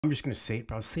I'm just going to say it,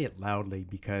 but I'll say it loudly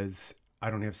because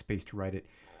I don't have space to write it.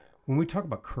 When we talk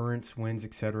about currents, winds,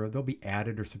 etc., they'll be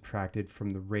added or subtracted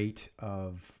from the rate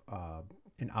of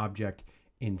an object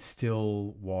in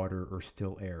still water or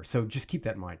still air. So just keep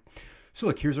that in mind. So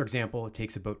look, here's our example. It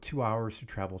takes about 2 hours to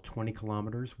travel 20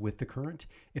 kilometers with the current.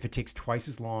 If it takes twice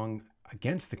as long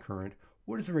against the current,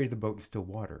 what is the rate of the boat in still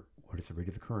water? What is the rate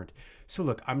of the current? So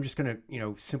look, I'm just going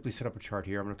to, simply set up a chart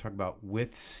here. I'm going to talk about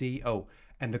with C. Oh,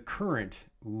 and the current,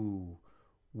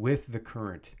 with the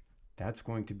current, that's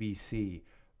going to be C.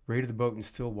 Rate of the boat in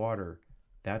still water,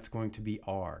 that's going to be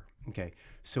R. Okay,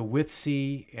 so with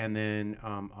C, and then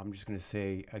I'm just going to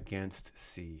say against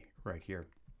C right here.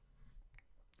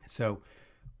 So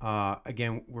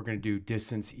again, we're going to do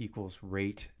distance equals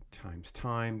rate times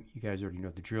time. You guys already know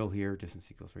the drill here.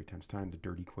 Distance equals rate times time, the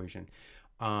dirty equation.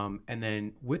 And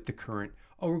then with the current,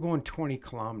 we're going 20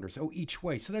 kilometers. Each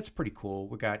way. So that's pretty cool.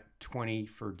 We got 20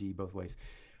 for D both ways.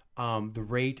 The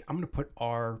rate, I'm going to put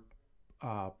R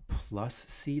plus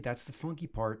C. That's the funky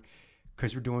part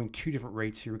because we're doing two different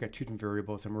rates here. We've got two different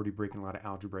variables. I'm already breaking a lot of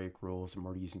algebraic rules. I'm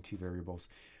already using two variables.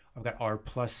 I've got R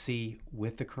plus C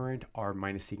with the current, R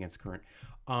minus C against the current.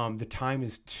 The time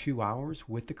is 2 hours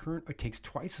with the current. It takes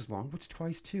twice as long. What's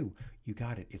twice 2? You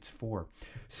got it. It's 4.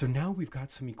 So now we've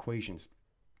got some equations.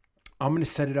 I'm going to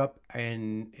set it up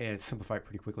and simplify it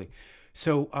pretty quickly.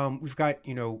 So we've got,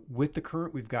 with the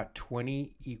current, we've got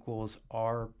 20 equals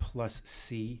R plus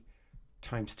C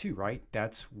times 2, right?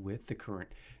 That's with the current.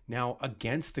 Now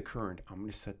against the current, I'm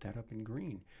going to set that up in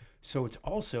green. So it's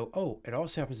also, it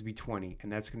also happens to be 20,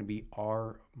 and that's going to be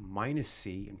R minus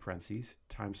C in parentheses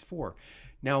times 4.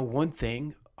 Now, one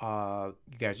thing, you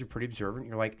guys are pretty observant.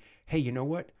 You're like, hey, you know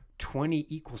what? 20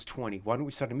 equals 20. Why don't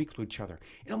we set them equal to each other?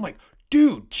 And I'm like,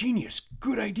 dude, genius.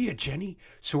 Good idea, Jenny.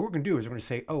 So what we're going to do is we're going to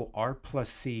say, R plus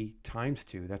C times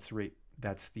 2. That's the rate.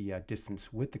 That's the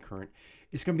distance with the current.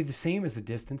 It's going to be the same as the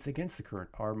distance against the current,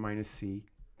 R minus C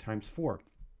times 4.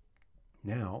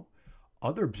 Now,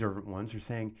 other observant ones are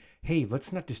saying, hey,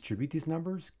 let's not distribute these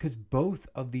numbers because both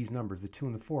of these numbers, the 2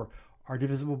 and the 4, are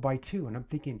divisible by 2. And I'm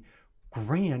thinking,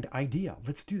 grand idea.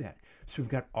 Let's do that. So we've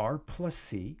got R plus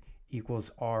C equals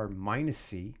R minus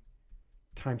C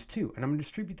times 2. And I'm going to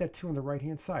distribute that 2 on the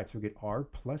right-hand side. So we get R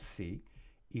plus C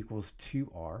equals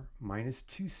 2R minus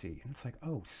 2C. And it's like,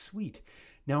 oh, sweet.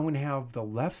 Now I'm going to have the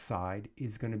left side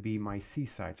is going to be my C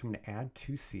side. So I'm going to add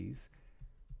 2 C's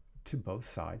to both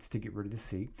sides to get rid of the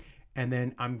C. And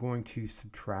then I'm going to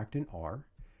subtract an R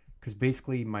because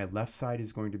basically my left side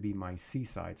is going to be my C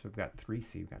side. So I've got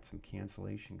 3C. We've got some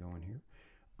cancellation going here.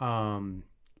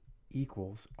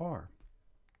 Equals R.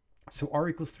 So R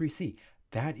equals 3C.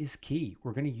 That is key.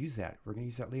 We're going to use that. We're going to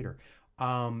use that later.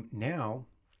 Now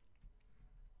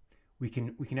we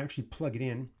can actually plug it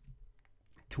in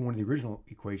to one of the original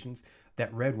equations.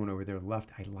 That red one over there on the left,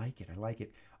 I like it. I like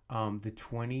it. The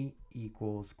 20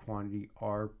 equals quantity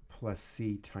R plus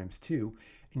C times 2.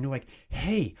 And you're like,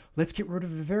 hey, let's get rid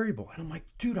of the variable. And I'm like,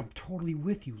 dude, I'm totally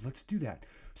with you. Let's do that.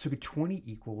 So the 20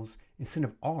 equals, instead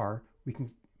of R, we can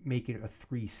make it a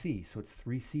 3C. So it's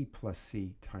 3C plus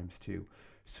C times 2.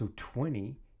 So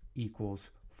 20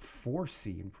 equals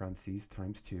 4C in parentheses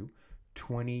times 2.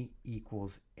 20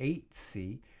 equals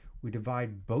 8C. We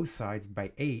divide both sides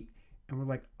by 8. And we're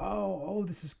like, oh,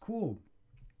 this is cool.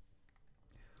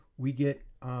 We get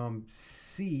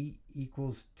C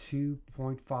equals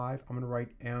 2.5. I'm going to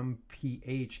write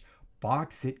MPH,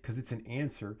 box it because it's an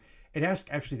answer. It asked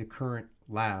actually the current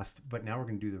last, but now we're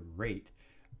going to do the rate.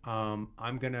 I'm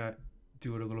going to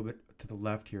do it a little bit to the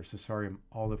left here. So sorry, I'm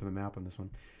all over the map on this one.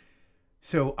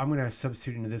 So I'm going to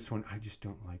substitute into this one. I just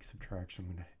don't like subtraction.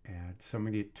 I'm going to add. So I'm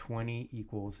going to get 20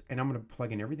 equals, and I'm going to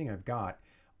plug in everything I've got.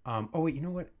 Wait, you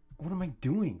know what? What am I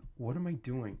doing? What am I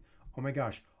doing? Oh my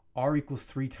gosh. R equals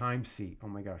 3 times C. Oh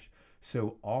my gosh.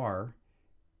 So R,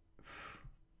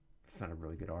 it's not a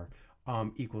really good R,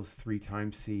 equals 3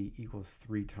 times C equals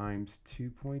 3 times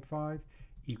 2.5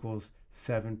 equals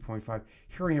 7.5.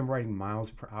 Here I am writing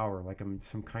miles per hour like I'm in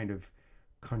some kind of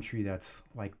country that's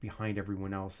like behind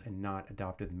everyone else and not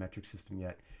adopted the metric system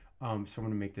yet. So I'm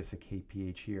going to make this a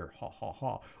kph here. Ha ha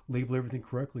ha. Label everything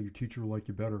correctly. Your teacher will like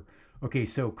you better. Okay,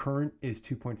 so current is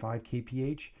 2.5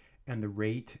 kph. And the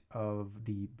rate of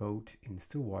the boat in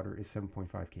still water is 7.5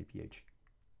 kph.